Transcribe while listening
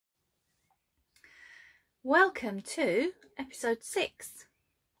Welcome to episode 6,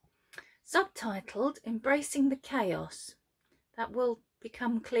 subtitled Embracing the Chaos. That will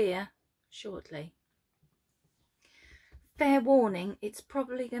become clear shortly. Fair warning, it's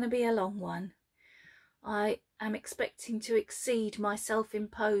probably going to be a long one. I am expecting to exceed my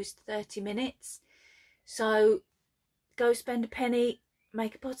self-imposed 30 minutes, so go spend a penny,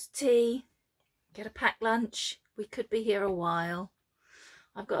 make a pot of tea, get a packed lunch. We could be here a while.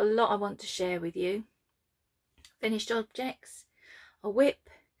 I've got a lot I want to share with you. Finished objects, a whip,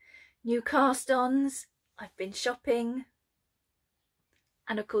 new cast-ons, I've been shopping,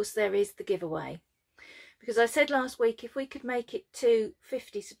 and of course there is the giveaway. Because I said last week if we could make it to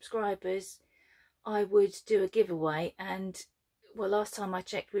 50 subscribers I would do a giveaway, and well, last time I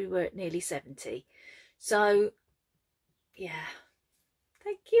checked we were at nearly 70. So yeah,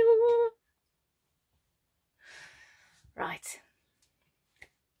 thank you. Right,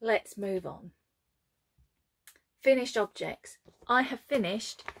 let's move on. Finished objects. I have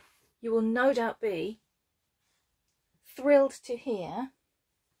finished, you will no doubt be thrilled to hear,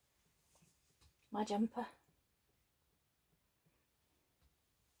 my jumper.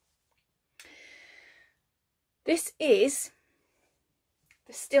 This is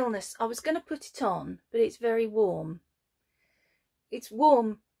the Stillness. I was going to put it on, but it's very warm. It's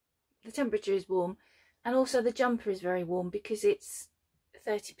warm, the temperature is warm, and also the jumper is very warm because it's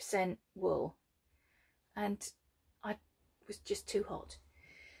 30% wool, and I was just too hot.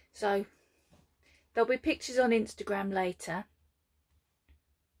 So there'll be pictures on Instagram later,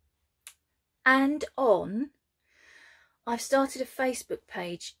 and I've started a Facebook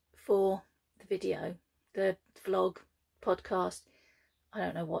page for the video, the vlog, podcast, I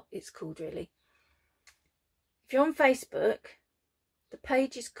don't know what it's called really. If you're on Facebook, the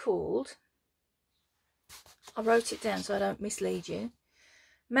page is called, I wrote it down so I don't mislead you,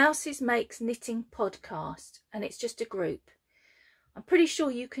 Mouses Makes Knitting Podcast, and it's just a group. I'm pretty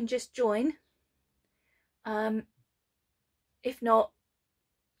sure you can just join. If not,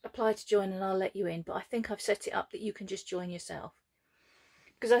 apply to join and I'll let you in, but I think I've set it up that you can just join yourself.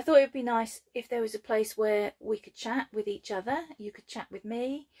 Because I thought it would be nice if there was a place where we could chat with each other. You could chat with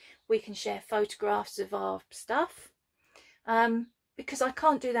me. We can share photographs of our stuff. Because I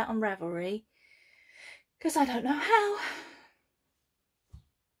can't do that on Ravelry, because I don't know how.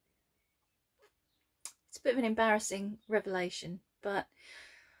 It's a bit of an embarrassing revelation, but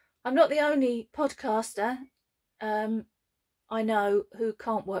I'm not the only podcaster I know who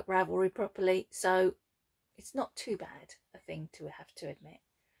can't work Ravelry properly, so it's not too bad a thing to have to admit.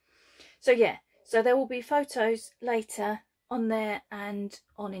 So yeah, so there will be photos later on there and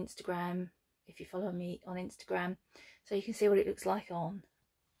on Instagram, if you follow me on Instagram, so you can see what it looks like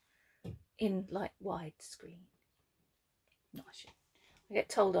in like widescreen. No, I get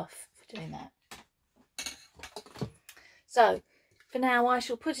told off for doing that. So for now I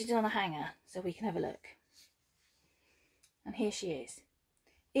shall put it on a hanger so we can have a look. And here she is.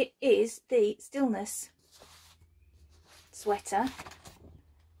 It is the Stillness sweater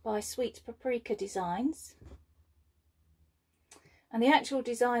by Sweet Paprika Designs, and the actual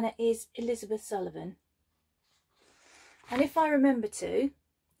designer is Elizabeth Sullivan, and if I remember to,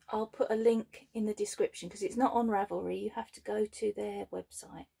 I'll put a link in the description because it's not on Ravelry, you have to go to their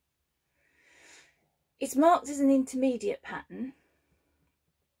website. It's marked as an intermediate pattern,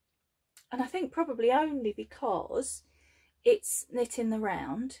 and I think probably only because it's knit in the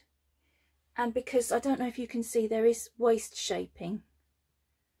round, and because I don't know if you can see there is waist shaping,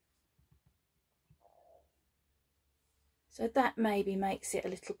 so that maybe makes it a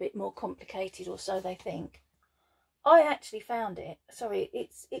little bit more complicated, or so they think. I actually found it, sorry,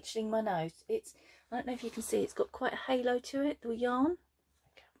 it's itching my nose. I don't know if you can see, it's got quite a halo to it, the yarn,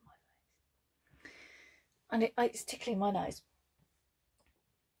 and it's tickling my nose.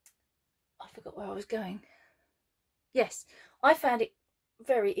 I forgot where I was going. Yes, I found it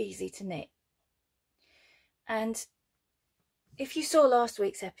very easy to knit, and if you saw last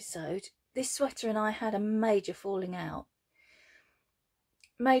week's episode, this sweater and I had a major falling out,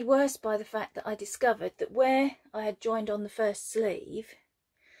 made worse by the fact that I discovered that where I had joined on the first sleeve,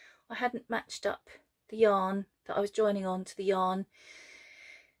 I hadn't matched up the yarn that I was joining on to the yarn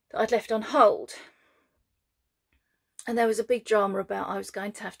that I'd left on hold, and there was a big drama about I was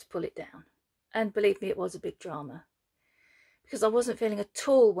going to have to pull it down, and believe me, it was a big drama. Because I wasn't feeling at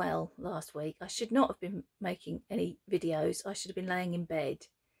all well last week. I should not have been making any videos. I should have been laying in bed.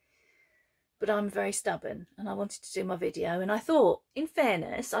 But I'm very stubborn and I wanted to do my video. And I thought, in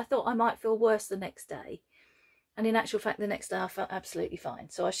fairness, I thought I might feel worse the next day. And in actual fact, the next day I felt absolutely fine.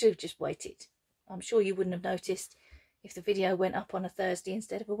 So I should have just waited. I'm sure you wouldn't have noticed if the video went up on a Thursday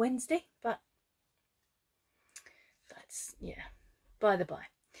instead of a Wednesday. But that's, yeah, by the by.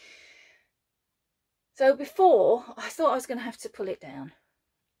 So before, I thought I was going to have to pull it down,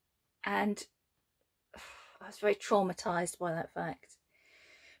 and I was very traumatized by that fact,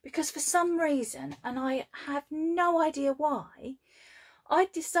 because for some reason, and I have no idea why, I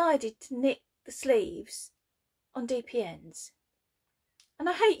decided to knit the sleeves on DPNs, and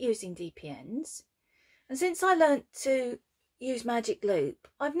I hate using DPNs, and since I learnt to use magic loop,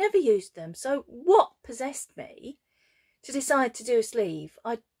 I've never used them. So what possessed me to decide to do a sleeve?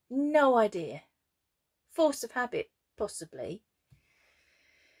 I had no idea. Force of habit, possibly.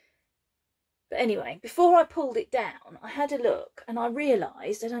 But anyway, before I pulled it down, I had a look and I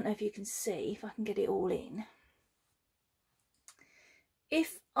realised, I don't know if you can see, if I can get it all in,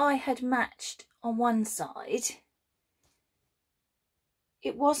 if I had matched on one side,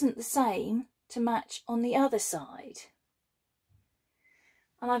 it wasn't the same to match on the other side.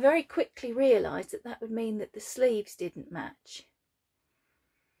 And I very quickly realised that that would mean that the sleeves didn't match.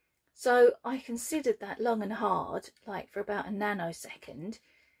 So I considered that long and hard, like for about a nanosecond,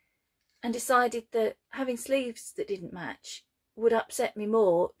 and decided that having sleeves that didn't match would upset me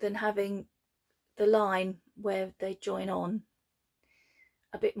more than having the line where they join on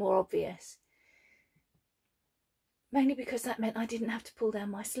a bit more obvious. Mainly because that meant I didn't have to pull down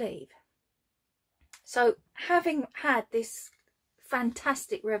my sleeve. So having had this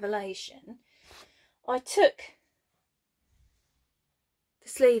fantastic revelation, I took the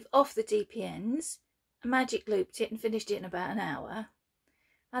sleeve off the DPNs, magic looped it and finished it in about an hour,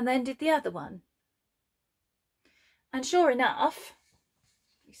 and then did the other one. And sure enough,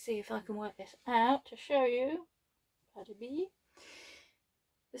 let me see if I can work this out to show you.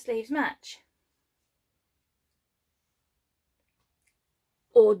 The sleeves match.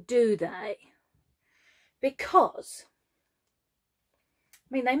 Or do they? Because,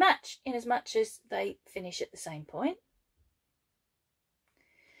 I mean, they match in as much as they finish at the same point.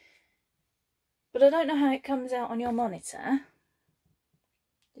 But I don't know how it comes out on your monitor.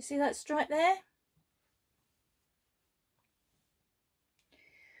 You see that stripe there?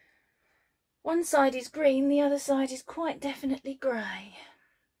 One side is green, the other side is quite definitely grey.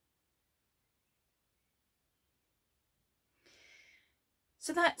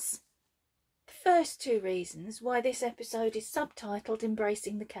 So that's the first two reasons why this episode is subtitled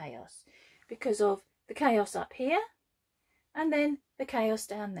Embracing the Chaos. Because of the chaos up here and then the chaos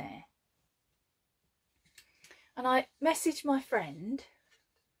down there. And I messaged my friend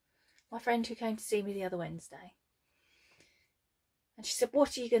who came to see me the other Wednesday. And she said,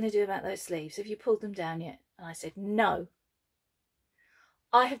 what are you going to do about those sleeves? Have you pulled them down yet? And I said, no.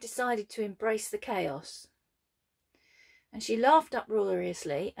 I have decided to embrace the chaos. And she laughed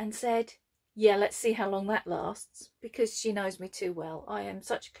uproariously and said, yeah, let's see how long that lasts, because she knows me too well. I am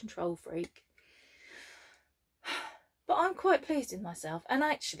such a control freak. But I'm quite pleased with myself. And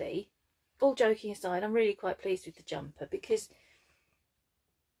actually, all joking aside, I'm really quite pleased with the jumper, because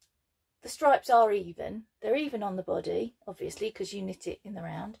the stripes are even. They're even on the body, obviously, because you knit it in the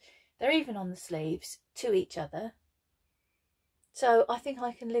round. They're even on the sleeves to each other. So I think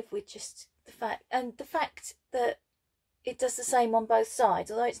I can live with just the fact, and the fact that it does the same on both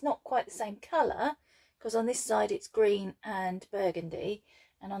sides, although it's not quite the same colour, because on this side it's green and burgundy,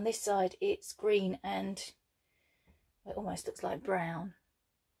 and on this side it's green and it almost looks like brown,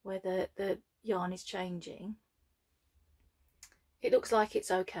 where the yarn is changing. It looks like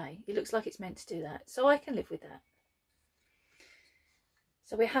it's okay. It looks like it's meant to do that. So I can live with that.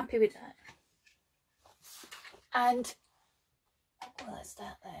 So we're happy with that. And, well, let's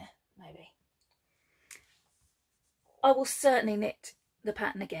start there, maybe. I will certainly knit the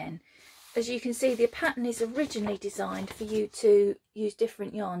pattern again. As you can see, the pattern is originally designed for you to use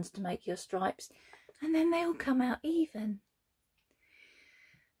different yarns to make your stripes. And then they all come out even.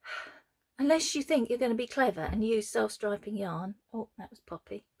 Unless you think you're going to be clever and use self-striping yarn. Oh, that was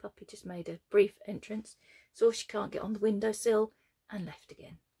Poppy. Poppy just made a brief entrance. Saw she can't get on the windowsill and left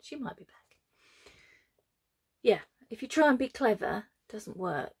again. She might be back. Yeah, if you try and be clever, it doesn't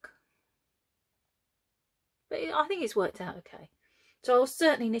work. But I think it's worked out okay. So I'll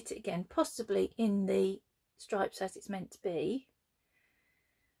certainly knit it again, possibly in the stripes as it's meant to be.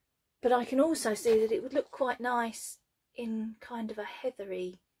 But I can also see that it would look quite nice in kind of a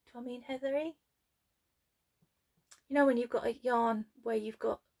heathery. Do I mean heathery? You know when you've got a yarn where you've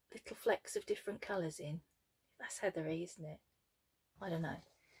got little flecks of different colours in? That's heathery, isn't it? I don't know.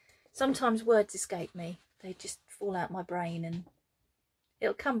 Sometimes words escape me. They just fall out my brain and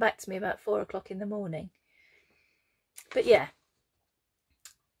it'll come back to me about 4 o'clock in the morning. But yeah,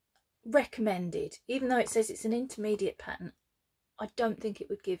 recommended. Even though it says it's an intermediate pattern, I don't think it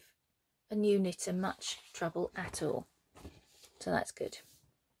would give a new knitter much trouble at all. So that's good.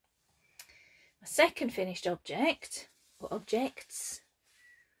 My second finished object, or objects,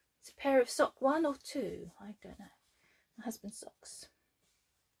 it's a pair of sock 1 or 2, I don't know, my husband's socks.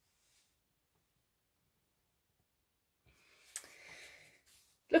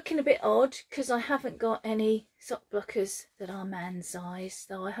 Looking a bit odd because I haven't got any sock blockers that are man size,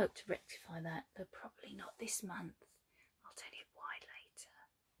 though I hope to rectify that, but probably not this month. I'll tell you why later.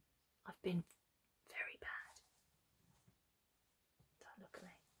 I've been very bad. Don't look at me.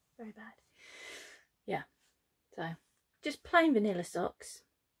 Very bad. Yeah, so just plain vanilla socks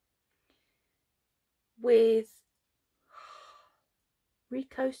with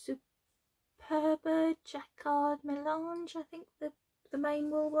Rico Superba Jacquard Melange, I think the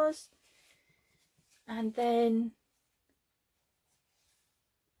main wool was. And then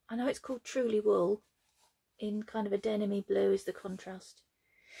I know it's called Truly Wool in kind of a denim-y blue is the contrast.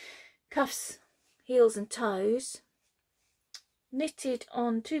 Cuffs, heels and toes. Knitted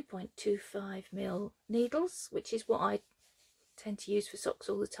on 2.25mm needles, which is what I tend to use for socks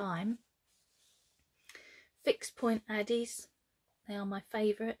all the time. Fixed point addies, they are my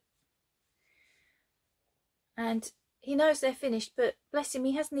favourite. And he knows they're finished, but bless him,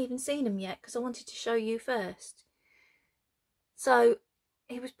 he hasn't even seen them yet because I wanted to show you first. So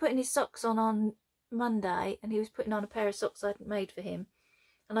he was putting his socks on Monday, and he was putting on a pair of socks I hadn't made for him.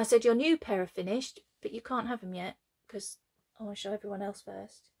 And I said, your new pair are finished, but you can't have them yet because I want to show everyone else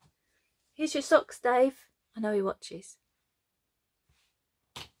first. Here's your socks, Dave. I know he watches.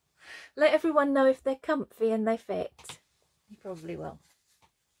 Let everyone know if they're comfy and they fit. You probably will.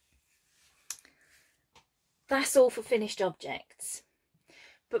 That's all for finished objects.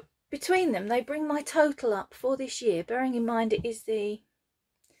 But between them, they bring my total up for this year, bearing in mind it is the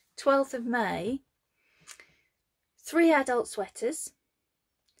 12th of May. 3 adult sweaters,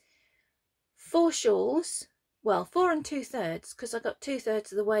 4 shawls. Well, 4 2/3, because I got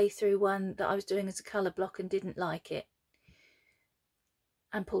 2/3 of the way through one that I was doing as a colour block and didn't like it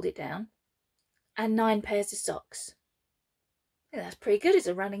and pulled it down, and 9 pairs of socks. I think that's pretty good as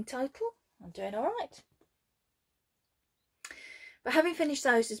a running total. I'm doing all right. But having finished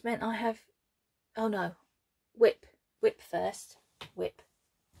those has meant I have, oh no, whip first, whip.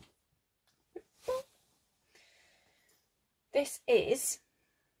 This is,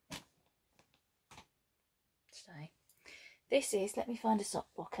 let me find a sock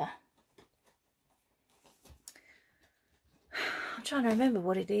blocker. I'm trying to remember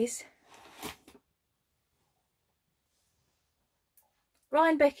what it is.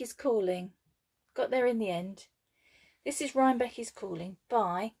 Rhinebeck Calling. Got there in the end. This is Rhinebeck Calling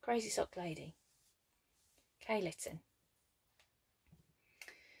by Crazy Sock Lady, Kay Litton.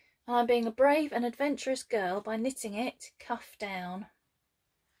 And I'm being a brave and adventurous girl by knitting it cuff down.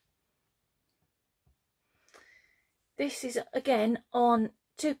 This is again on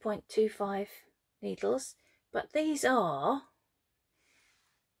 2.25 needles, but these are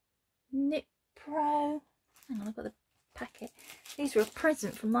Knit Pro. Hang on, I've got the packet. These were a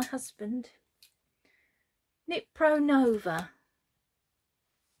present from my husband. Knit Pro Nova,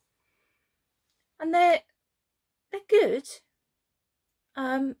 and they're good.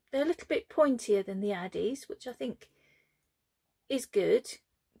 They're a little bit pointier than the Addies, which I think is good,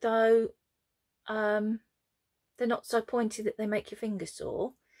 though they're not so pointy that they make your fingers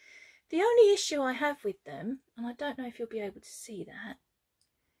sore. The only issue I have with them, and I don't know if you'll be able to see that.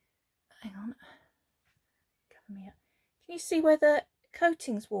 Hang on. Cover me up. Can you see where the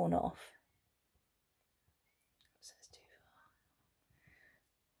coating's worn off? That's too far.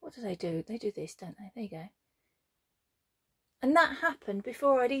 What do? They do this, don't they? There you go. And that happened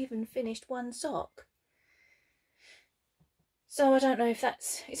before I'd even finished one sock. So I don't know if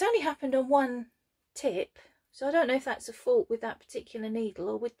that's... It's only happened on one tip, so I don't know if that's a fault with that particular needle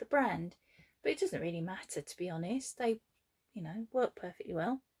or with the brand. But it doesn't really matter, to be honest. They, you know, work perfectly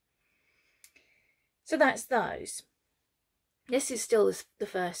well. So that's those. This is still the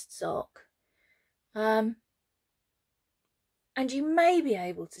first sock. And you may be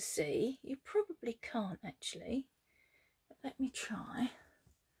able to see, you probably can't actually, but let me try.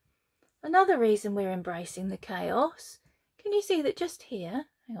 Another reason we're embracing the chaos. Can you see that just here,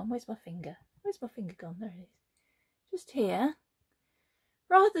 hang on, where's my finger? Where's my finger gone? There it is. Just here,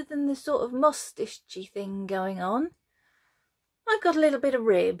 rather than the sort of moss-stitchy thing going on, I've got a little bit of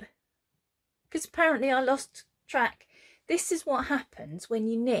rib. Because apparently I lost track. This is what happens when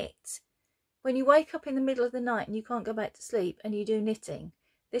you knit. When you wake up in the middle of the night and you can't go back to sleep and you do knitting.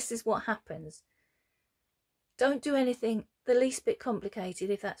 This is what happens. Don't do anything the least bit complicated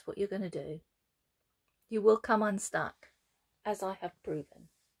if that's what you're going to do. You will come unstuck, as I have proven.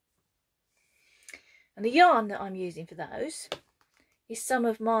 And the yarn that I'm using for those is some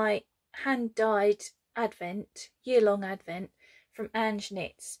of my hand-dyed advent, year-long advent from Ange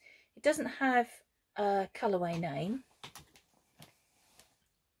Knits. It doesn't have a colourway name,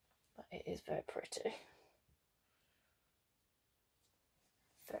 but it is very pretty.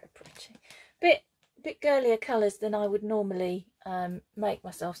 Very pretty. Bit girlier colours than I would normally make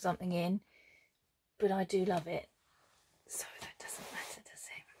myself something in, but I do love it. So that doesn't matter, does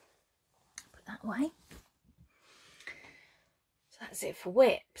it? Put that away. So that's it for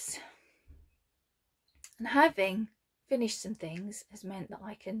whips. And having finished some things has meant that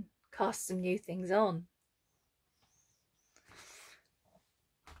I can cast some new things on,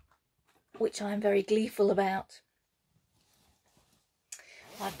 which I am very gleeful about.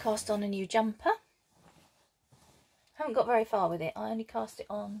 I've cast on a new jumper. Haven't got very far with it. I only cast it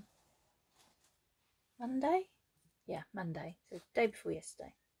on Monday. Yeah, Monday. So the day before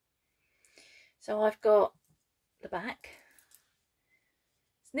yesterday. So I've got the back.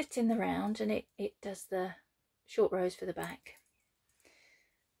 It's knit in the round, and it does the short rows for the back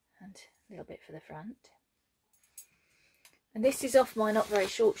and a little bit for the front. And this is off my not very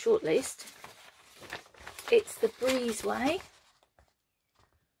short list. It's the Breezeway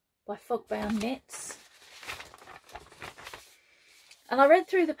by Fogbound Knits. And I read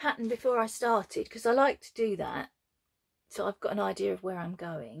through the pattern before I started because I like to do that, so I've got an idea of where I'm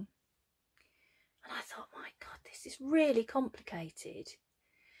going. And I thought, my God, this is really complicated.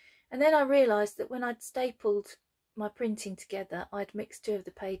 And then I realised that when I'd stapled my printing together, I'd mixed two of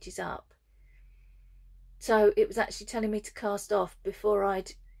the pages up. So it was actually telling me to cast off before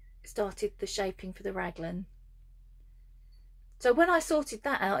I'd started the shaping for the raglan. So when I sorted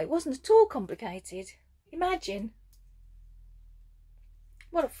that out, it wasn't at all complicated. Imagine.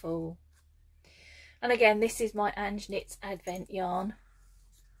 What a fool. And again, this is my Ange Knits Advent yarn.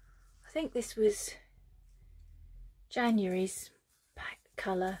 I think this was January's pack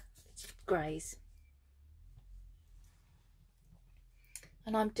colour. It's greys.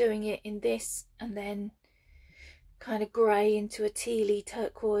 And I'm doing it in this, and then kind of grey into a tealy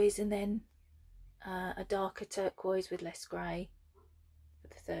turquoise, and then a darker turquoise with less grey for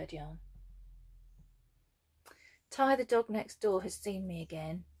the third yarn. Ty, the dog next door, has seen me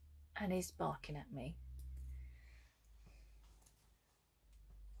again and is barking at me.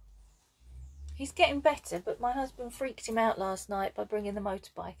 He's getting better, but my husband freaked him out last night by bringing the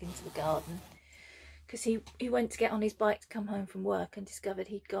motorbike into the garden, because he went to get on his bike to come home from work and discovered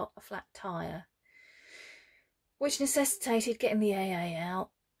he'd got a flat tyre, which necessitated getting the AA out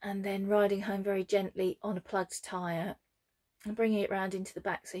and then riding home very gently on a plugged tyre and bringing it round into the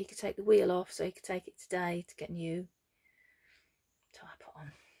back so he could take the wheel off, so he could take it today to get new tyre put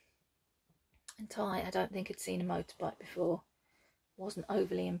on. And Ty, I don't think had seen a motorbike before, wasn't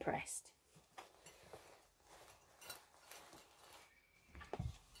overly impressed.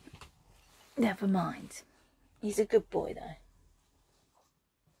 Never mind. He's a good boy though.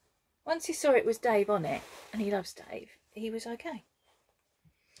 Once he saw it was Dave on it, and he loves Dave, he was okay.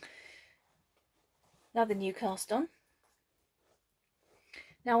 Another new cast on.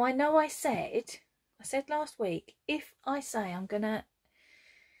 Now I know I said last week, if I say I'm going to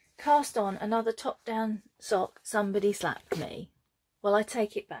cast on another top-down sock, somebody slapped me. Well, I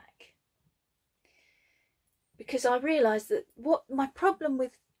take it back. Because I realised that what my problem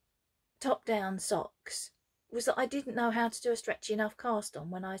with top-down socks was that I didn't know how to do a stretchy enough cast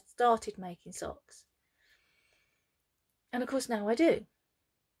on when I started making socks. And of course now I do.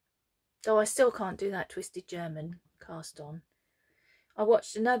 Though I still can't do that twisted German cast on. I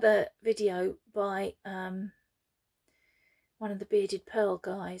watched another video by one of the Bearded Pearl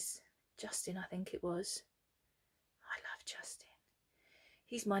guys, Justin I think it was. I love Justin.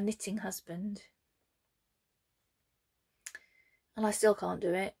 He's my knitting husband. And I still can't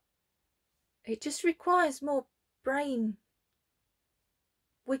do it. It just requires more brain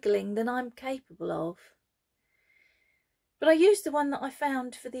wiggling than I'm capable of. But I used the one that I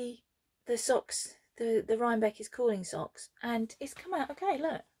found for the socks, the Rhinebeck is Calling socks, and it's come out okay,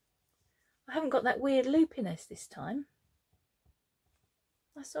 look. I haven't got that weird loopiness this time.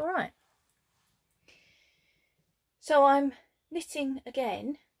 That's alright. So I'm knitting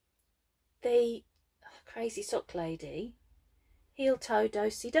again the Crazy Sock Lady heel toe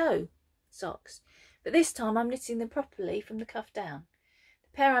do-si-do socks, but this time I'm knitting them properly from the cuff down.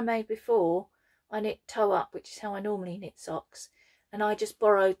 The pair I made before I knit toe up, which is how I normally knit socks, and I just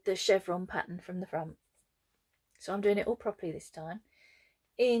borrowed the chevron pattern from the front. So I'm doing it all properly this time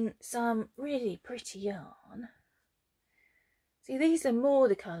in some really pretty yarn. See, these are more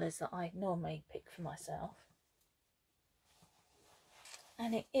the colours that I normally pick for myself,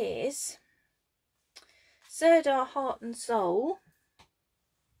 and it is Sirdar Heart and Soul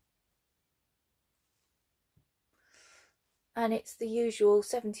and it's the usual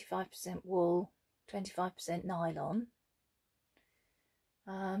 75% wool, 25% nylon,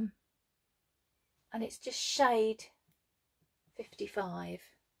 and it's just shade 55.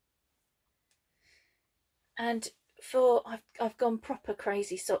 And I've gone proper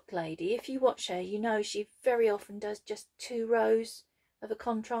crazy sock lady. If you watch her, you know she very often does just 2 rows of a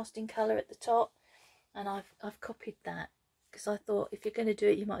contrasting colour at the top, and I've copied that because I thought if you're going to do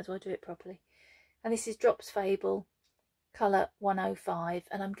it, you might as well do it properly. And this is Drops Fable colour 105,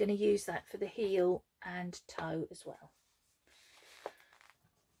 and I'm going to use that for the heel and toe as well.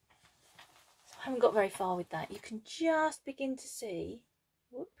 So I haven't got very far with that. You can just begin to see,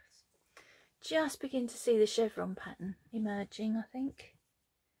 whoops, just begin to see the chevron pattern emerging, I think.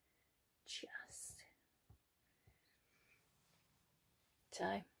 Just. So,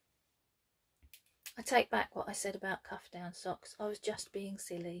 I take back what I said about cuff down socks. I was just being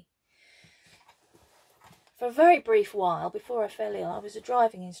silly. For a very brief while, before I fell ill, I was a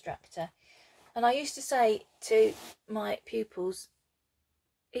driving instructor. And I used to say to my pupils,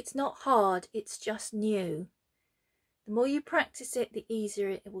 it's not hard, it's just new. The more you practice it, the easier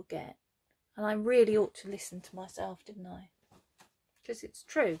it will get. And I really ought to listen to myself, didn't I? Because it's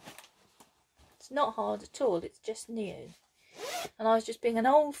true. It's not hard at all, it's just new. And I was just being an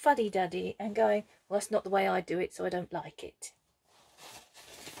old fuddy-duddy and going, well, that's not the way I do it, so I don't like it.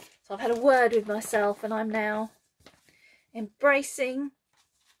 So I've had a word with myself, and I'm now embracing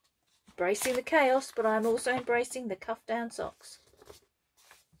the chaos, but I'm also embracing the cuff down socks.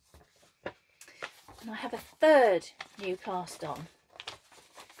 And I have a third new cast on.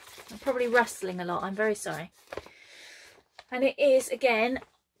 I'm probably rustling a lot, I'm very sorry. And it is, again,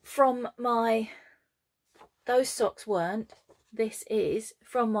 from my, those socks weren't, this is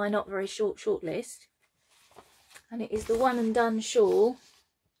from my not very short list. And it is the One and Done shawl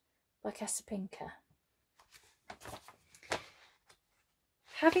by Casapinka.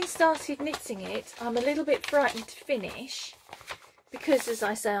 Having started knitting it, I'm a little bit frightened to finish because, as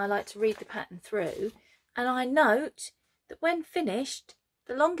I say, I like to read the pattern through, and I note that when finished,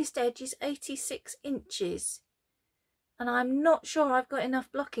 the longest edge is 86 inches, and I'm not sure I've got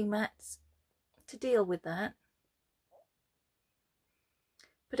enough blocking mats to deal with that.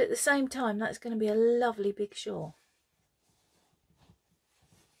 But at the same time, that's going to be a lovely big shawl.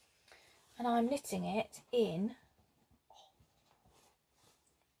 And I'm knitting it in,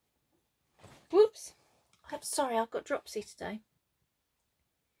 whoops, I'm sorry, I've got dropsy today.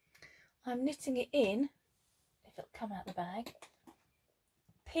 I'm knitting it in, if it'll come out the bag,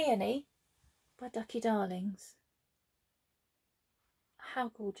 Peony by Ducky Darlings. How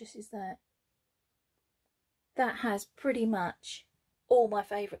gorgeous is that? That has pretty much all my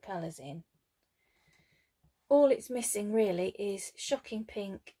favourite colours in. All it's missing really is shocking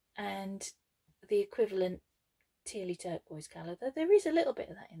pink and the equivalent tealy turquoise colour, though there is a little bit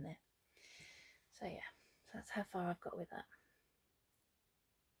of that in there. So yeah, that's how far I've got with that.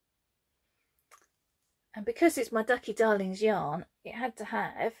 And because it's my Ducky Darlings yarn, it had to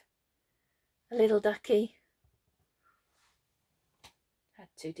have a little ducky. Had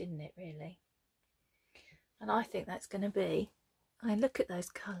to, didn't it, really? And I think that's going to be, I mean, look at those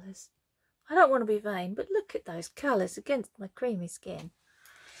colours. I don't want to be vain, but look at those colours against my creamy skin.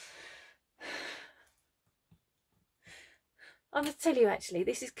 I'm going to tell you, actually,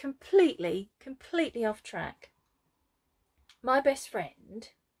 this is completely off track. My best friend,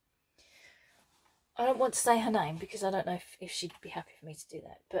 I don't want to say her name because I don't know if she'd be happy for me to do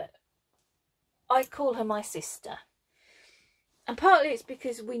that, but I call her my sister. And partly it's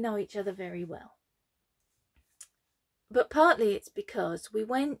because we know each other very well. But partly it's because we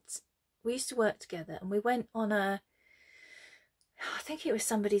used to work together, and we went on a, I think it was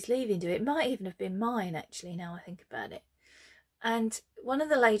somebody's leaving do. It might even have been mine, actually, now I think about it. And one of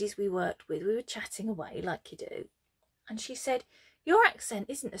the ladies we worked with, we were chatting away like you do. And she said, your accent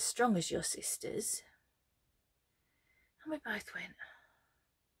isn't as strong as your sister's. And we both went.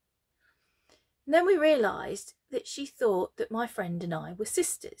 And then we realised that she thought that my friend and I were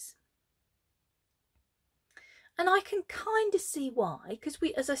sisters. And I can kind of see why, because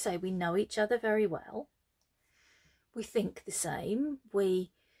we, as I say, we know each other very well. We think the same.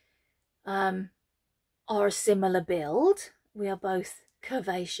 We are a similar build. We are both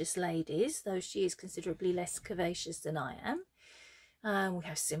curvaceous ladies, though she is considerably less curvaceous than I am. We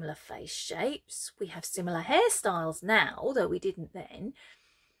have similar face shapes. We have similar hairstyles now, although we didn't then.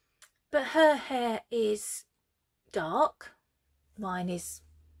 But her hair is dark. Mine is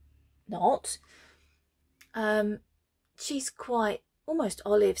not. She's quite almost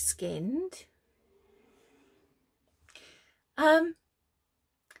olive skinned.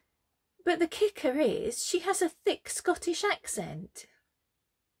 But the kicker is she has a thick Scottish accent.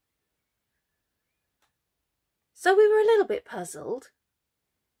 So we were a little bit puzzled.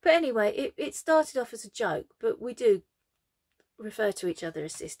 But anyway, it started off as a joke, but we do refer to each other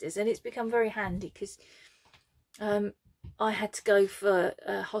as sisters, and it's become very handy because I had to go for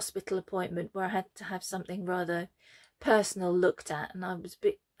a hospital appointment where I had to have something rather personal looked at, and I was a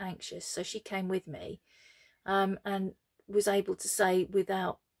bit anxious, so she came with me, and was able to say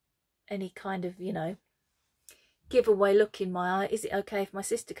without any kind of, you know, giveaway look in my eye, is it okay if my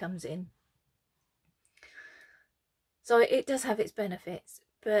sister comes in? So it does have its benefits,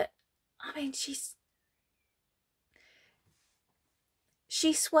 but I mean, she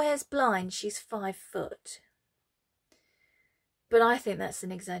swears blind she's 5 foot, but I think that's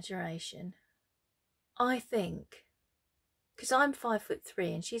an exaggeration. I think, because I'm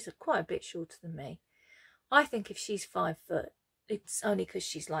 5'3" and she's quite a bit shorter than me, I think if she's 5 foot, it's only because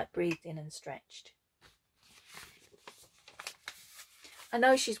she's like breathed in and stretched. I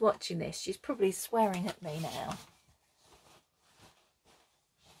know she's watching this. She's probably swearing at me now.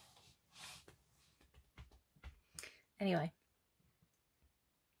 Anyway.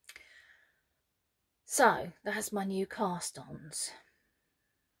 So, that's my new cast-ons.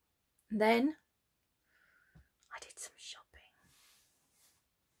 Then, I did some shopping.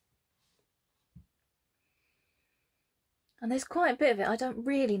 And there's quite a bit of it. I don't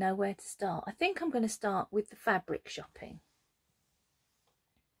really know where to start. I think I'm going to start with the fabric shopping.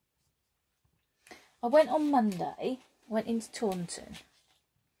 I went on Monday, went into Taunton.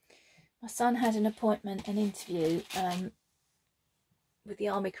 My son had an appointment, an interview with the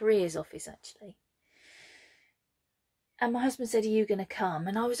Army Careers Office, actually. And my husband said, are you going to come?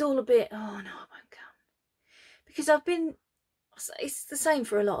 And I was all a bit, oh no, I won't come. Because it's the same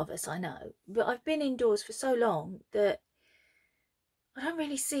for a lot of us, I know. But I've been indoors for so long that I don't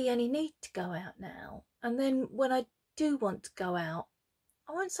really see any need to go out now. And then when I do want to go out,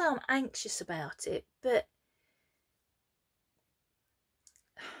 I won't say I'm anxious about it, but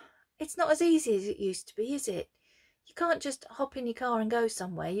it's not as easy as it used to be, is it? You can't just hop in your car and go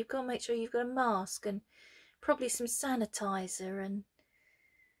somewhere. You've got to make sure you've got a mask and probably some sanitizer, and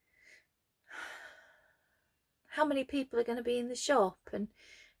how many people are going to be in the shop, and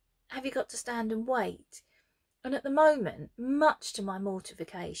have you got to stand and wait? And at the moment, much to my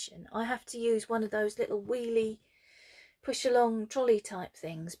mortification, I have to use one of those little wheelie push along trolley type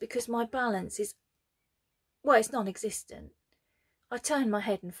things because my balance is, well, it's non-existent. I turn my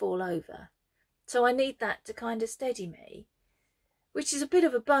head and fall over, so I need that to kind of steady me, which is a bit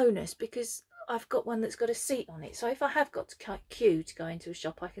of a bonus because I've got one that's got a seat on it, so if I have got to queue to go into a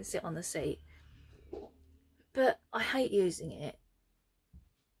shop, I can sit on the seat. But I hate using it,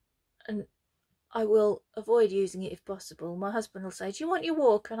 and I will avoid using it if possible. My husband will say, do you want your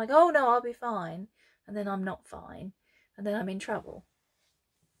walker? And I go, oh no, I'll be fine. And then I'm not fine, and then I'm in trouble.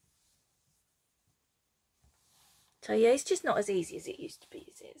 So yeah, it's just not as easy as it used to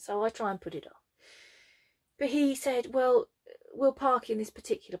be, is it? So I try and put it off. But he said, well, we'll park in this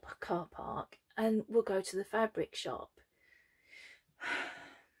particular car park and we'll go to the fabric shop.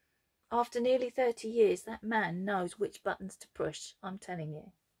 After nearly 30 years, that man knows which buttons to push, I'm telling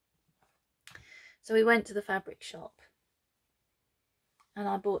you. So we went to the fabric shop and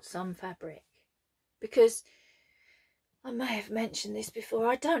I bought some fabric because I may have mentioned this before,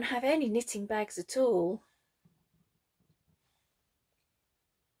 I don't have any knitting bags at all.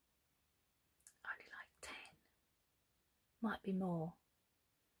 Only like 10. Might be more.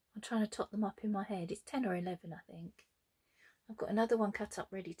 I'm trying to tot them up in my head. It's 10 or 11, I think. I've got another one cut up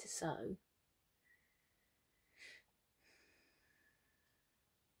ready to sew.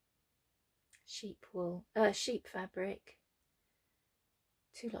 Sheep wool, sheep fabric.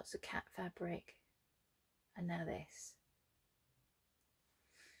 2 lots of cat fabric. And now this.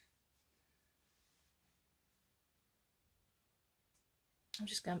 I'm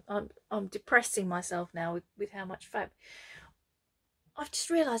just going, I'm depressing myself now with how much fabric. I've just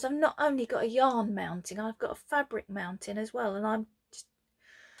realised I've not only got a yarn mounting, I've got a fabric mounting as well, and I'm just...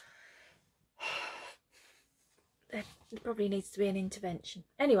 there probably needs to be an intervention.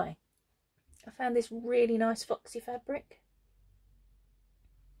 Anyway, I found this really nice foxy fabric,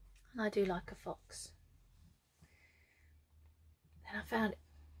 and I do like a fox. Then I found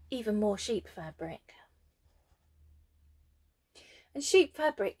even more sheep fabric. And sheep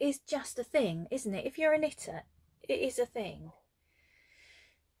fabric is just a thing, isn't it? If you're a knitter, it is a thing.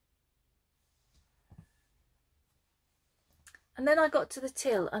 And then I got to the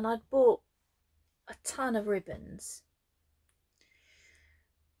till and I'd bought a ton of ribbons.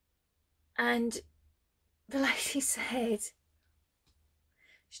 And the lady said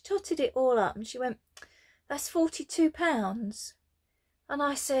She totted it all up and she went, "That's £42. And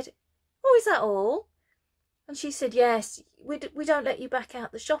I said, "Oh, is that all?" And she said, "Yes, we don't let you back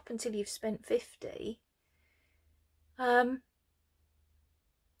out the shop until you've spent 50. And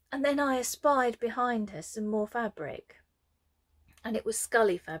then I espied behind her some more fabric, and it was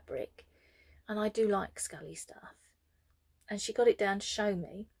Scully fabric, and I do like Scully stuff. And she got it down to show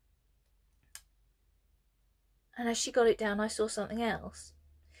me, and as she got it down I saw something else,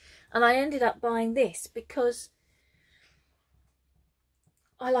 and I ended up buying this because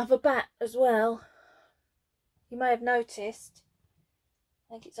I love a bat as well. You may have noticed,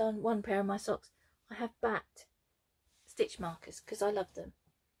 I think it's on one pair of my socks, I have bat stitch markers because I love them.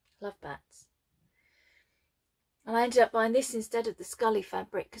 I love bats. And I ended up buying this instead of the Scully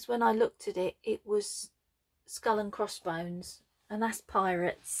fabric because when I looked at it, it was skull and crossbones, and that's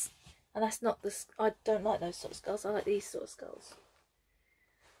pirates, and that's not the, I don't like those sort of skulls. I like these sort of skulls,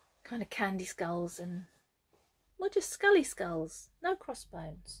 kind of candy skulls, and well, just Scully skulls, no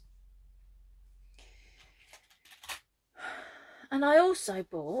crossbones. And I also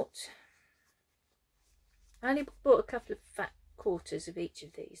bought, I only bought a couple of fat quarters of each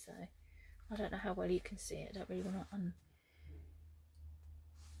of these though. I don't know how well you can see it. I don't really want to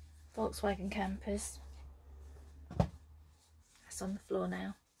Volkswagen campers. That's on the floor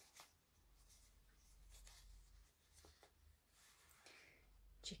now.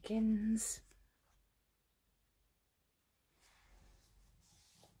 Chickens.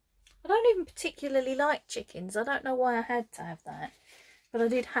 I don't even particularly like chickens. I don't know why I had to have that, but I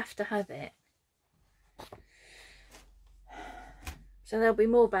did have to have it. So there'll be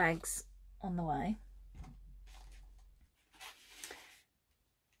more bags on the way.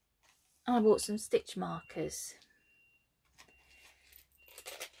 I bought some stitch markers.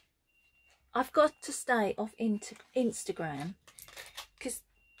 I've got to stay off Instagram because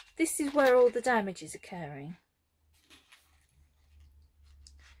this is where all the damage is occurring.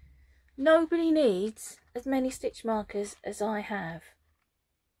 Nobody needs as many stitch markers as I have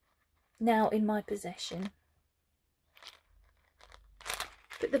now in my possession.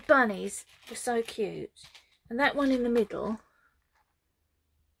 But the bunnies were so cute, and that one in the middle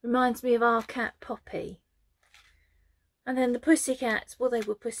reminds me of our cat Poppy. And then the pussycats, well, they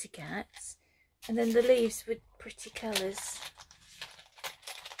were pussycats, and then the leaves were pretty colours.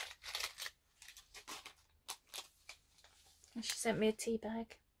 And she sent me a tea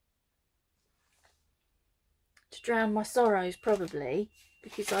bag to drown my sorrows, probably,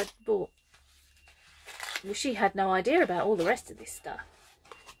 because I'd bought, well, she had no idea about all the rest of this stuff.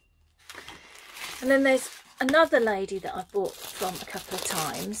 And then there's another lady that I've bought from a couple of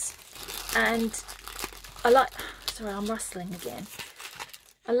times, and I like, sorry, I'm rustling again.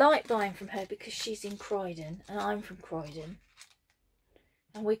 I like buying from her because she's in Croydon and I'm from Croydon,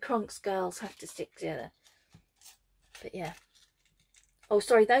 and we Cronks girls have to stick together. But yeah. Oh,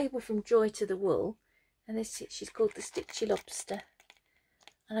 sorry, they were from Joy to the Wool, and this, she's called the Stitchy Lobster.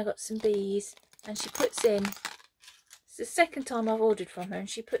 And I got some bees, and she puts in, it's the second time I've ordered from her, and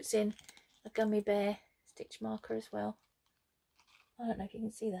she puts in a gummy bear stitch marker as well. I don't know if you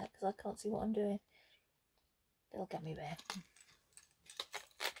can see that because I can't see what I'm doing. Little gummy bear.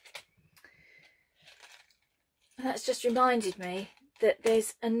 And that's just reminded me that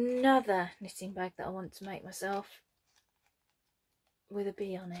there's another knitting bag that I want to make myself with a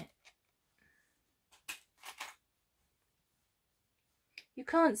bee on it. You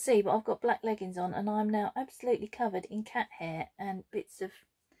can't see, but I've got black leggings on and I'm now absolutely covered in cat hair and bits of,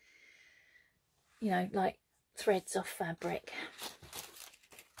 you know, like threads off fabric.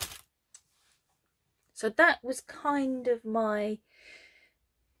 So that was kind of my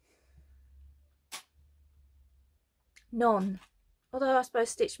although I suppose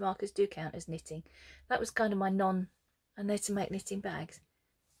stitch markers do count as knitting, that was kind of my and they're to make knitting bags.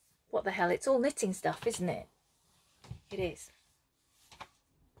 What the hell, it's all knitting stuff, isn't it? It is.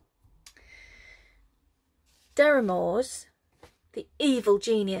 Deramores, the evil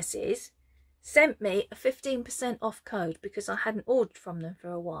geniuses, sent me a 15% off code because I hadn't ordered from them for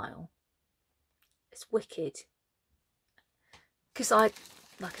a while. It's wicked. Because I,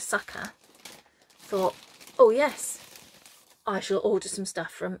 like a sucker, thought, oh yes, I shall order some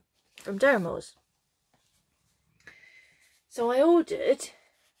stuff from Deramores. So I ordered,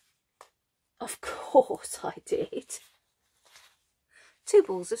 of course I did, 2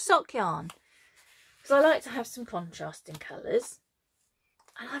 balls of sock yarn. Because I like to have some contrast in colours.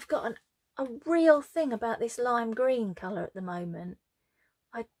 And I've got a real thing about this lime green colour at the moment.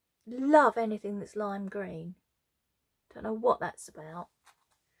 I love anything that's lime green. Don't know what that's about.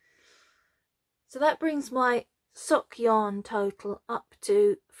 So that brings my sock yarn total up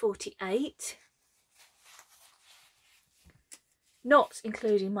to 48, not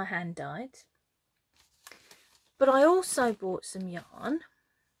including my hand dyed. But I also bought some yarn,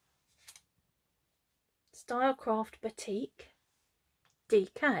 Stylecraft Batik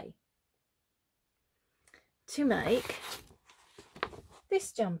DK, to make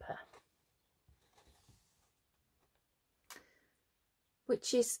this jumper,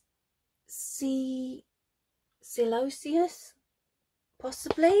 which is Silosius,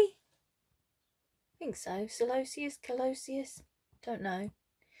 possibly. I think so. Calosius, don't know.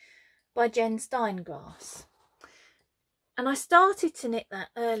 By Jen Steingrass. And I started to knit that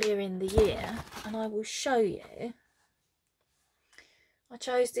earlier in the year, and I will show you. I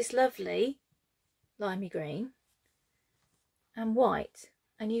chose this lovely limey green and white,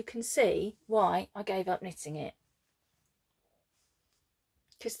 and you can see why I gave up knitting it,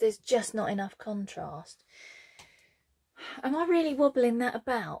 because there's just not enough contrast. Am I really wobbling that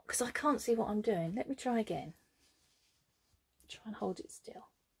about? Because I can't see what I'm doing. Let me try again. Try and hold it still.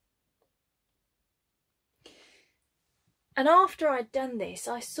 And after I'd done this,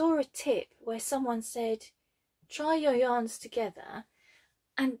 I saw a tip where someone said, try your yarns together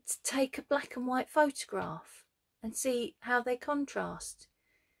and take a black and white photograph and see how they contrast.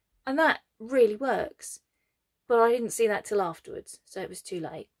 And that really works. But I didn't see that till afterwards, so it was too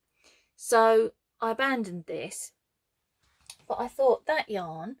late. So I abandoned this. But I thought that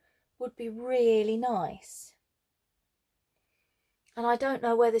yarn would be really nice. And I don't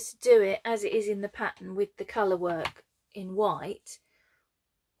know whether to do it as it is in the pattern with the colour work in white,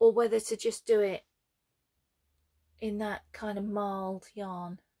 or whether to just do it in that kind of mild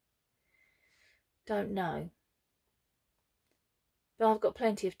yarn. Don't know. But I've got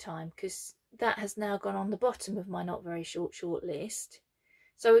plenty of time, because that has now gone on the bottom of my not very short list.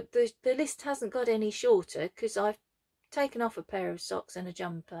 So the list hasn't got any shorter, because I've taken off a pair of socks and a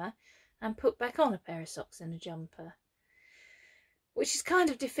jumper and put back on a pair of socks and a jumper, which is kind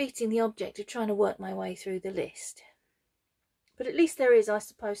of defeating the object of trying to work my way through the list. But at least there is, I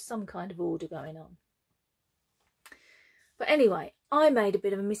suppose, some kind of order going on. But anyway, I made a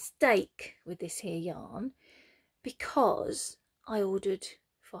bit of a mistake with this here yarn, because I ordered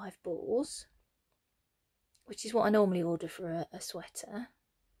 5 balls, which is what I normally order for a sweater.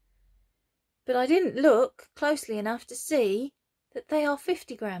 But I didn't look closely enough to see that they are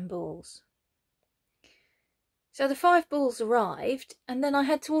 50-gram balls. So the 5 balls arrived, and then I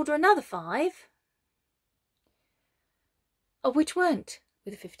had to order another 5, of which weren't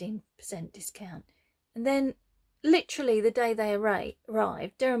with a 15% discount. And then literally the day they arrived,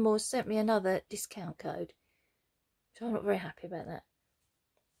 Darren Moores sent me another discount code. So I'm not very happy about that.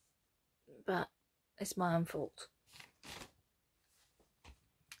 But it's my own fault.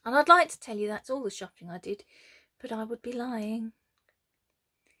 And I'd like to tell you that's all the shopping I did, but I would be lying.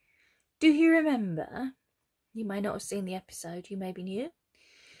 Do you remember? You may not have seen the episode, you may be new.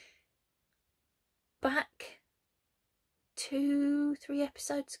 Back 2-3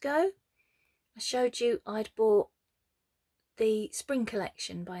 episodes ago, I showed you I'd bought the Spring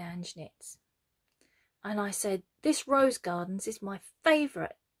Collection by Ange Knits. And I said, this Rose Gardens is my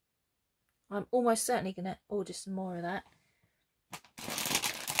favourite. I'm almost certainly going to order some more of that.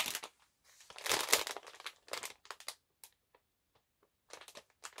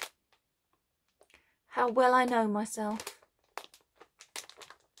 How well I know myself.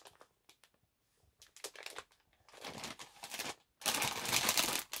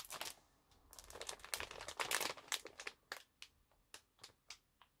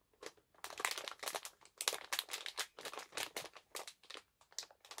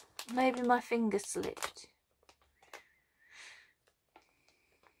 Maybe my finger slipped.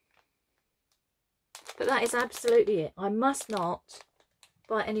 But that is absolutely it. I must not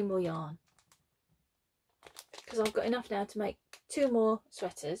buy any more yarn, because I've got enough now to make 2 more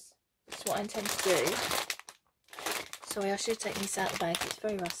sweaters. That's what I intend to do. Sorry, I should take this out of the bag. It's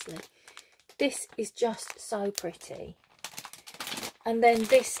very rustly. This is just so pretty. And then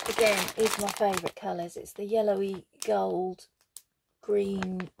this, again, is my favourite colours. It's the yellowy gold,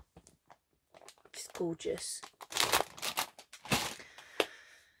 green. It's gorgeous.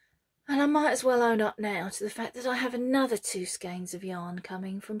 And I might as well own up now to the fact that I have another 2 skeins of yarn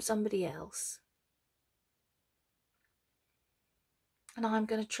coming from somebody else. And I'm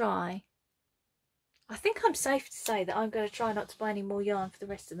going to try. I think I'm safe to say that I'm going to try not to buy any more yarn for the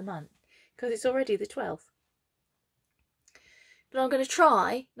rest of the month, because it's already the 12th. But I'm going to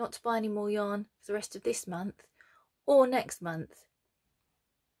try not to buy any more yarn for the rest of this month or next month.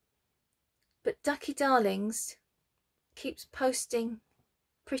 But Ducky Darlings keeps posting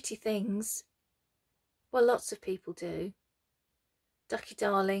pretty things Well, lots of people do. Ducky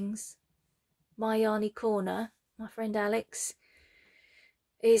Darlings, My Yarny Corner, my friend Alex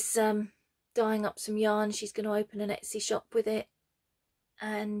is dyeing up some yarn. She's going to open an Etsy shop with it.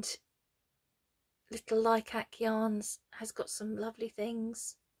 And Little Lycac Yarns has got some lovely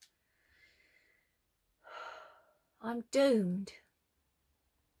things. I'm doomed.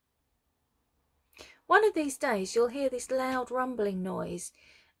 One of these days you'll hear this loud rumbling noise,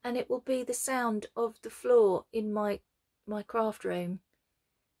 and it will be the sound of the floor in my craft room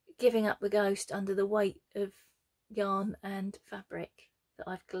giving up the ghost under the weight of yarn and fabric that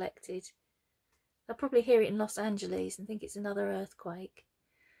I've collected. I'll probably hear it in Los Angeles and think it's another earthquake.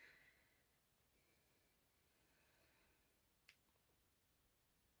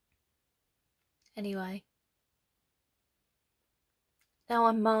 Anyway, now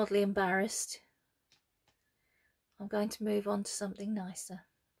I'm mildly embarrassed. I'm going to move on to something nicer.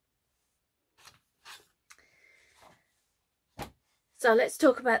 So let's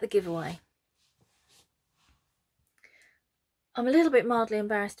talk about the giveaway. I'm a little bit mildly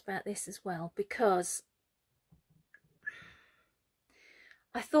embarrassed about this as well, because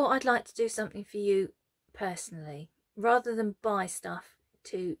I thought I'd like to do something for you personally. Rather than buy stuff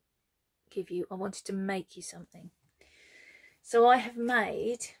to give you, I wanted to make you something. So I have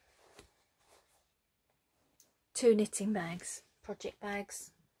made 2 knitting bags, project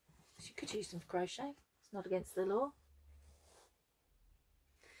bags. You could use them for crochet, it's not against the law.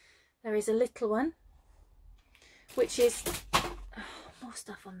 There is a little one, which is, oh, more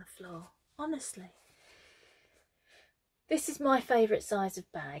stuff on the floor, honestly. This is my favourite size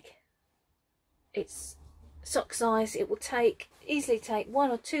of bag. It's sock size. It will easily take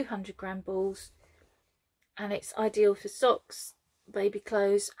 100 or 200 gram balls, and it's ideal for socks, baby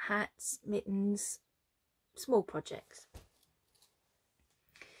clothes, hats, mittens, small projects.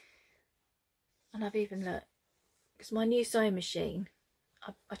 And I've even looked, because my new sewing machine,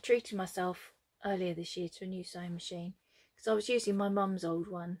 I treated myself earlier this year to a new sewing machine, because I was using my mum's old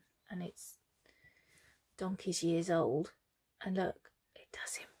one and it's donkey's years old. And look, it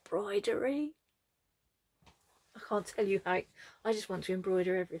does embroidery. I can't tell you how. I just want to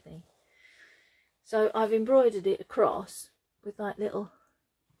embroider everything. So I've embroidered it across with like little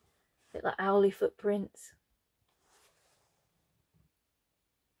owly footprints.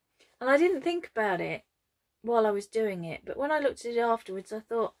 And I didn't think about it while I was doing it, but when I looked at it afterwards, I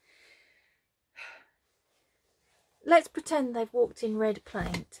thought, let's pretend they've walked in red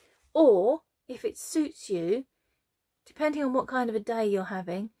paint, or if it suits you, depending on what kind of a day you're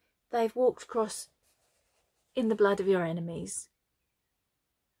having, they've walked across in the blood of your enemies.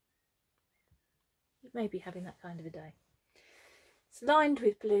 You may be having that kind of a day. It's lined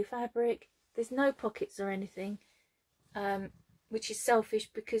with blue fabric. There's no pockets or anything, which is selfish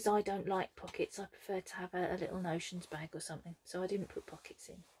because I don't like pockets. I prefer to have a little notions bag or something, so I didn't put pockets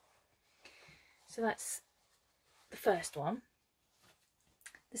in. So that's the first one.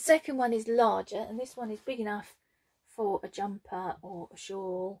 The second one is larger, and this one is big enough for a jumper or a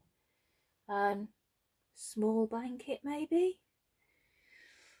shawl, small blanket maybe.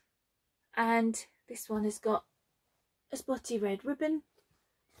 And this one has got a spotty red ribbon,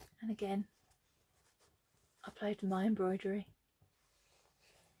 and again I played with my embroidery.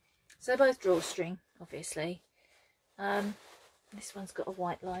 So both drawstring, obviously. This one's got a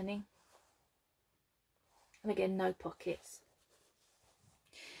white lining, and again no pockets.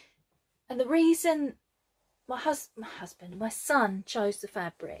 And the reason my son chose the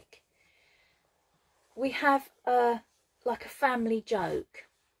fabric, we have like a family joke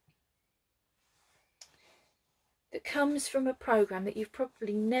that comes from a programme that you've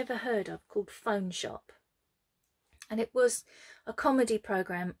probably never heard of called Phone Shop. And it was a comedy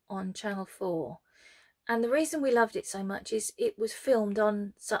programme on Channel 4. And the reason we loved it so much is it was filmed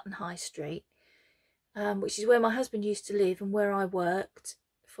on Sutton High Street, which is where my husband used to live and where I worked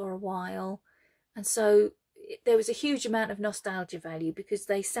for a while. And so there was a huge amount of nostalgia value because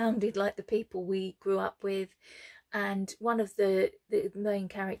they sounded like the people we grew up with. And one of the main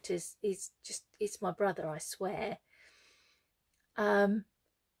characters is it's my brother, I swear. And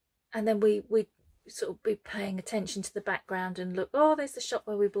then we sort of be paying attention to the background and look, oh, there's the shop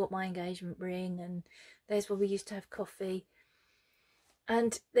where we bought my engagement ring, and there's where we used to have coffee.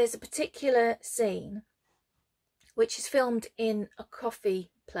 And there's a particular scene which is filmed in a coffee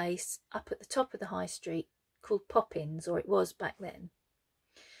place up at the top of the high street called Poppins, or it was back then,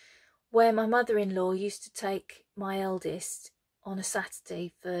 where my mother-in-law used to take my eldest on a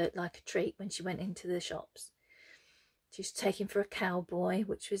Saturday for like a treat when she went into the shops. She used to take him for a cowboy,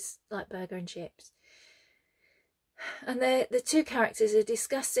 which was like burger and chips. And the two characters are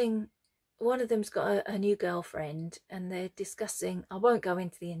discussing one of them's got a new girlfriend, and they're discussing, I won't go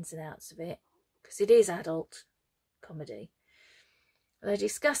into the ins and outs of it because it is adult comedy. They're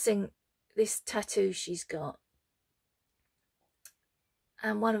discussing this tattoo she's got,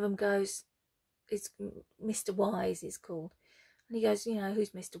 and one of them goes, it's Mr. Wise is called, and he goes, you know,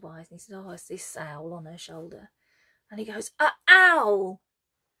 who's Mr. Wise? And he says, oh, it's this owl on her shoulder. And he goes, a owl.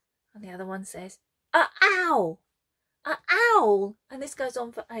 And the other one says, a owl, a owl. And this goes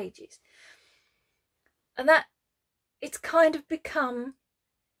on for ages. And that, it's kind of become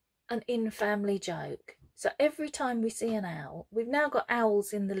an in-family joke. So every time we see an owl, we've now got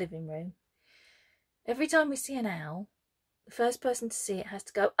owls in the living room. Every time we see an owl, the first person to see it has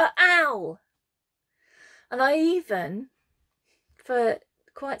to go, a owl. And I even, for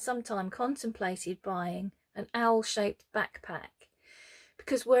quite some time, contemplated buying an owl-shaped backpack,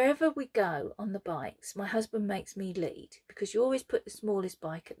 because wherever we go on the bikes, my husband makes me lead, because you always put the smallest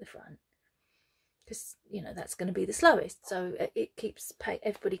bike at the front, because, you know, that's going to be the slowest. So it keeps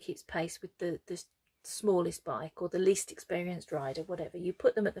everybody keeps pace with the smallest bike or the least experienced rider, whatever. You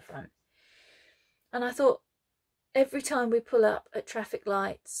put them at the front. And I thought, every time we pull up at traffic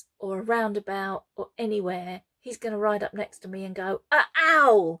lights or a roundabout or anywhere, he's going to ride up next to me and go,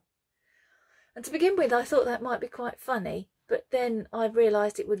 owl. And to begin with, I thought that might be quite funny, but then I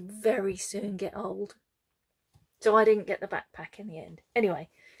realised it would very soon get old. So I didn't get the backpack in the end. Anyway,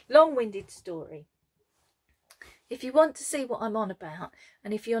 long-winded story. If you want to see what I'm on about,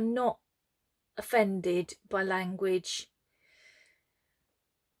 and if you're not offended by language,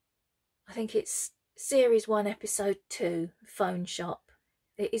 I think it's Series 1, Episode 2, Phone Shop.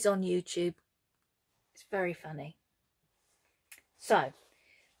 It is on YouTube. It's very funny. So,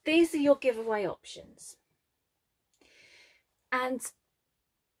 these are your giveaway options. And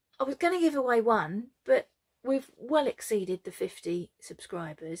I was going to give away one, but we've well exceeded the 50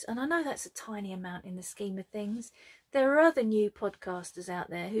 subscribers. And I know that's a tiny amount in the scheme of things. There are other new podcasters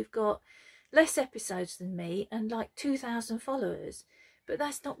out there who've got less episodes than me and like 2,000 followers. But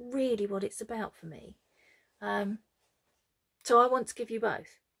that's not really what it's about for me. So I want to give you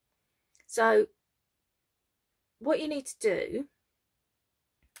both. So what you need to do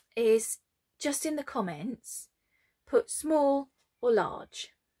is just in the comments put small or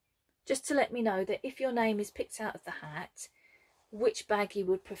large, just to let me know that if your name is picked out of the hat, which bag you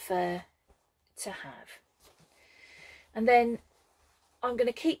would prefer to have. And then I'm going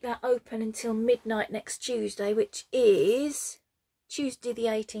to keep that open until midnight next Tuesday, which is Tuesday the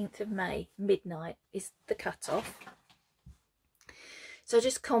 18th of May. Midnight is the cut-off. So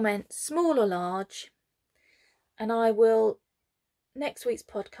just comment small or large, and I will, next week's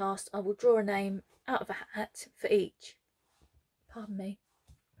podcast, I will draw a name out of a hat for each. Pardon me.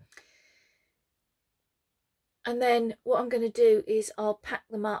 And then what I'm going to do is I'll pack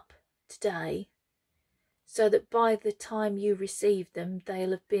them up today so that by the time you receive them,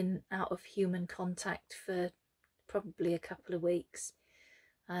 they'll have been out of human contact for probably a couple of weeks.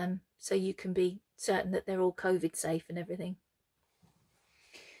 So you can be certain that they're all COVID safe and everything.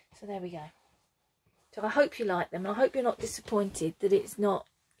 So there we go. So I hope you like them, and I hope you're not disappointed that it's not,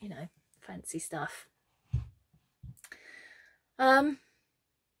 you know, fancy stuff. I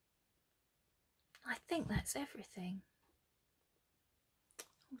think that's everything.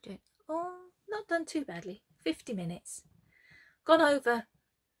 Oh, not done too badly. 50 minutes. Gone over,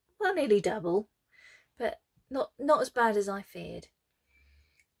 well, nearly double, but not as bad as I feared.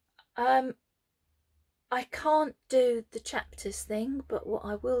 I can't do the chapters thing, but what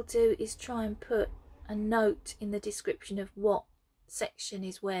I will do is try and put a note in the description of what section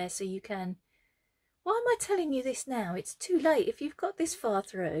is where, so you can... Why am I telling you this now? It's too late. If you've got this far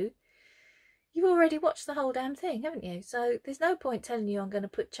through, you've already watched the whole damn thing, haven't you? So there's no point telling you I'm going to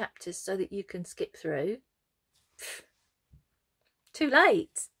put chapters so that you can skip through. Pfft. Too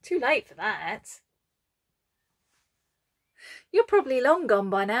late. Too late for that. You're probably long gone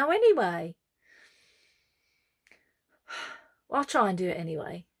by now anyway. Well, I'll try and do it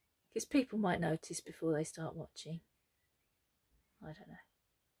anyway, because people might notice before they start watching. I don't know.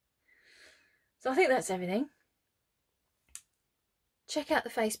 So I think that's everything. Check out the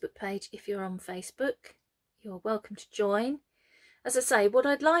Facebook page if you're on Facebook. You're welcome to join. As I say, what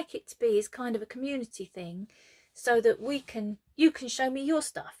I'd like it to be is kind of a community thing, so that you can show me your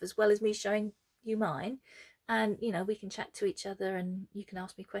stuff as well as me showing you mine. And, you know, we can chat to each other, and you can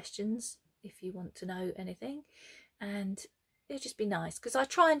ask me questions if you want to know anything. And it'll just be nice, because I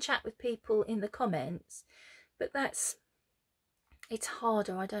try and chat with people in the comments, but it's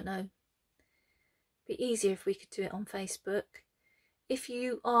harder. I don't know. It'd be easier if we could do it on Facebook. If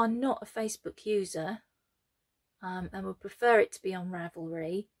you are not a Facebook user and would prefer it to be on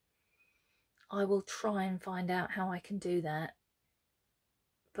Ravelry, I will try and find out how I can do that.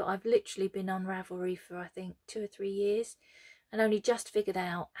 But I've literally been on Ravelry for I think 2 or 3 years and only just figured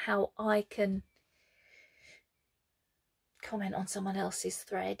out how I can comment on someone else's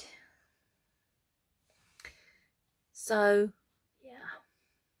thread. So yeah,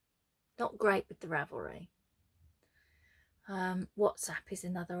 not great with the Ravelry. WhatsApp is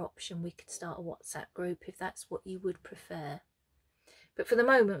another option. We could start a WhatsApp group if that's what you would prefer. But for the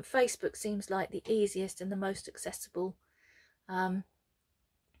moment, Facebook seems like the easiest and the most accessible.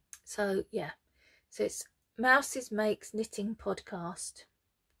 So yeah, so it's Mouses Makes Knitting Podcast.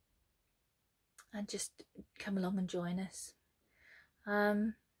 And just come along and join us.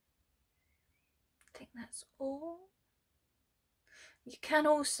 I think that's all. You can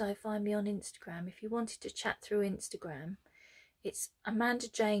also find me on Instagram if you wanted to chat through Instagram. It's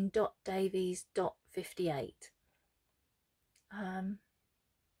amandajane.davies.58.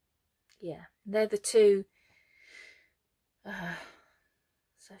 Yeah, they're the two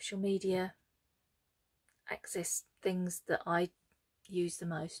social media access things that I use the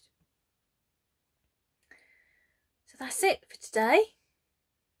most. So that's it for today.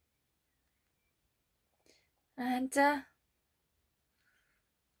 And I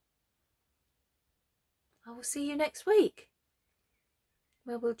will see you next week,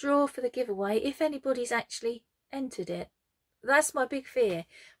 where we'll draw for the giveaway if anybody's actually entered it. That's my big fear.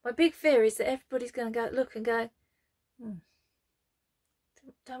 My big fear is that everybody's going to go look and go,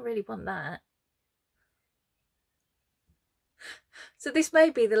 don't really want that. So this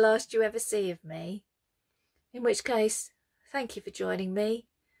may be the last you ever see of me, in which case thank you for joining me,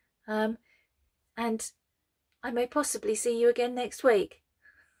 and I may possibly see you again next week.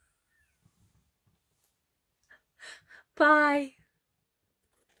 Bye.